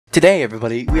Today,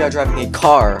 everybody, we are driving a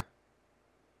car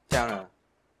down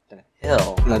a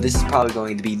hill. Now, this is probably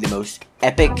going to be the most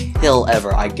epic hill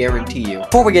ever, I guarantee you.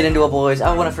 Before we get into it, boys,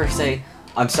 I want to first say,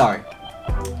 I'm sorry.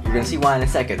 You're gonna see why in a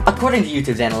second. According to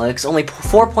YouTube's analytics, only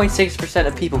 4.6%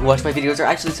 of people who watch my videos are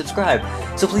actually subscribed.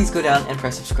 So please go down and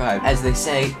press subscribe. As they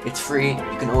say, it's free.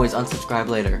 You can always unsubscribe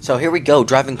later. So here we go,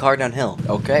 driving car downhill.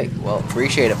 Okay, well,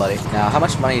 appreciate it, buddy. Now, how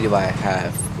much money do I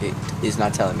have? It is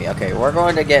not telling me. Okay, we're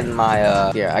going to get in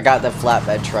my, here, I got the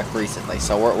flatbed truck recently,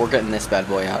 so we're getting this bad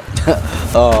boy out.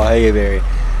 Oh, hey, Barry.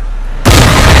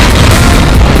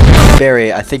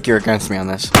 Barry, I think you're against me on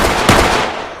this.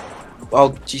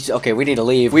 Oh, jeez. Okay, we need to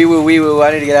leave. Wee woo, wee woo.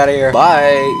 I need to get out of here.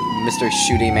 Bye, Mr.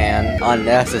 Shooty Man.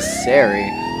 Unnecessary.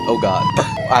 Oh, God.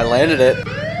 I landed it.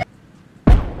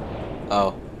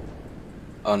 Oh.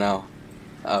 Oh, no.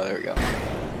 Oh, there we go.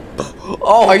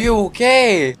 Oh, are you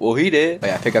okay? Well, he did. Oh,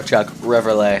 yeah, pickup truck,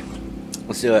 Chevrolet.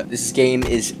 Let's do it. This game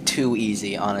is too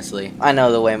easy, honestly. I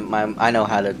know the way I know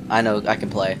I can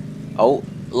play. Oh,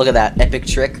 look at that epic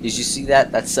trick. Did you see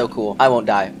that? That's so cool. I won't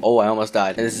die. Oh, I almost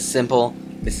died. This is simple.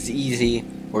 This is easy.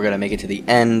 We're gonna make it to the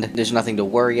end. There's nothing to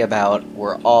worry about.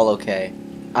 We're all okay.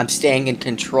 I'm staying in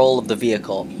control of the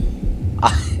vehicle.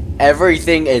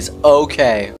 Everything is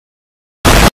okay.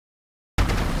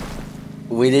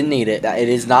 We didn't need it. It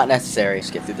is not necessary. Let's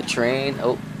get through the train.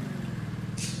 Oh.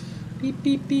 Beep,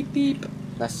 beep, beep, beep.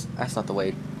 That's not the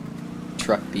way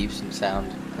truck beeps and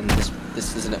sound. And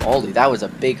this isn't an oldie. That was a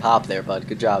big hop there, bud.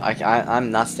 Good job. I'm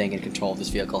not staying in control of this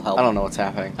vehicle. Help. I don't know what's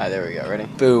happening. Alright, there we go. Ready?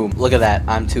 Boom. Look at that.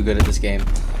 I'm too good at this game.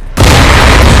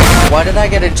 Why did I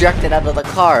get ejected out of the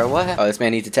car? What? Oh, this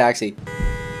man needs a taxi.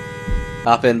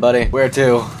 Hop in, buddy. Where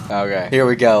to? Okay. Here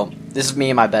we go. This is me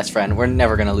and my best friend. We're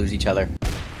never gonna lose each other.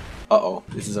 Uh-oh.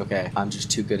 This is okay. I'm just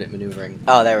too good at maneuvering.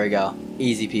 Oh, there we go.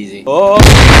 Easy peasy. Oh!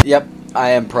 Yep.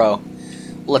 I am pro.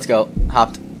 Let's go.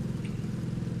 Hopped.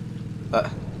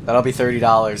 That'll be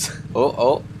 $30.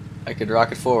 Oh, I could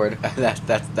rocket forward.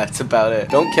 That's about it.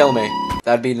 Don't kill me.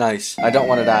 That'd be nice. I don't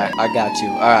want to die. I got you.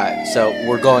 Alright, so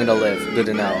we're going to live. Good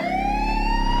to know.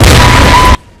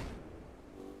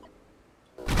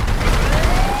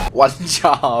 One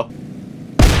job.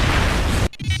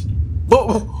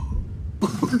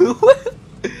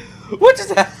 What just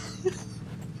happened?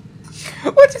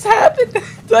 What just happened?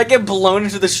 Did I get blown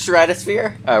into the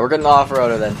stratosphere? Alright, we're getting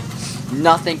off-roader then.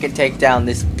 Nothing can take down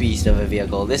this beast of a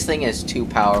vehicle. This thing is too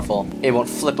powerful. It won't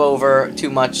flip over too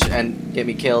much and get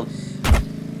me killed.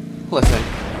 Listen,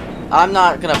 I'm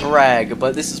not gonna brag,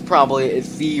 but this is probably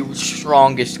the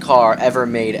strongest car ever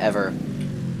made ever.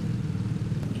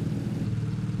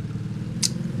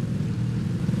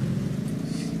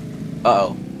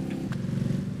 Uh-oh.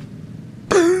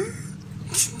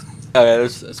 Okay,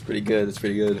 that's pretty good. That's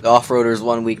pretty good. The off-roader's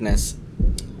one weakness.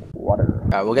 Water.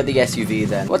 Alright, we'll get the SUV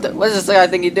then. What is this guy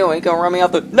think he's doing? He gonna run me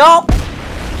off the— No!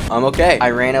 I'm okay.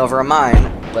 I ran over a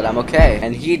mine, but I'm okay.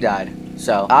 And he died.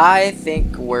 So, I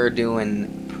think we're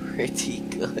doing pretty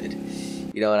good.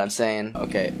 You know what I'm saying?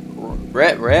 Okay.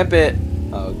 Ramp it.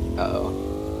 Oh,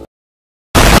 uh-oh.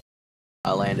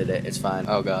 I landed it. It's fine.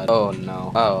 Oh, God. Oh,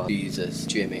 no. Oh, Jesus.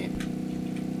 Jimmy.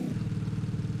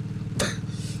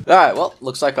 Alright, well,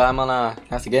 looks like I'm gonna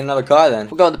have to get another car then.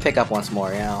 We'll go with the pickup once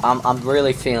more, you know. I'm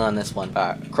really feeling this one.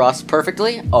 Alright, cross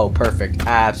perfectly? Oh, perfect.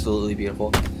 Absolutely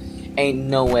beautiful. Ain't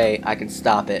no way I can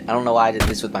stop it. I don't know why I did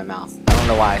this with my mouth. I don't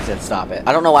know why I said stop it.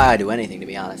 I don't know why I do anything, to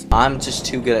be honest. I'm just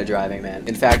too good at driving, man.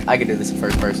 In fact, I can do this in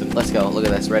first person. Let's go. Look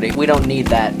at this. Ready? We don't need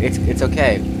that. It's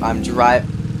okay. I'm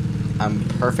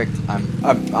perfect.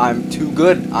 I'm too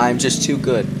good. I'm just too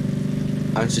good.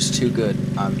 I'm just too good.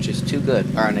 I'm just too good.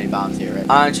 There aren't any bombs here, right?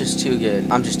 I'm just too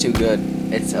good. I'm just too good.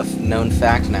 It's a known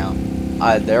fact now.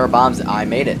 There are bombs. I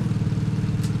made it.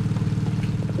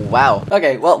 Wow.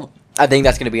 Okay, well, I think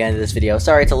that's going to be the end of this video.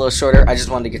 Sorry it's a little shorter. I just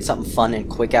wanted to get something fun and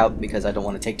quick out because I don't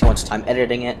want to take too much time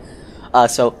editing it.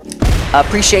 So,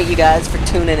 appreciate you guys for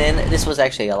tuning in. This was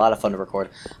actually a lot of fun to record.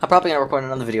 I'm probably going to record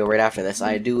another video right after this.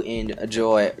 I do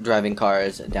enjoy driving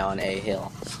cars down a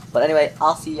hill. But anyway,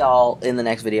 I'll see y'all in the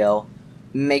next video.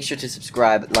 Make sure to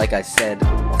subscribe, like I said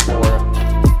before.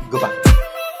 Goodbye.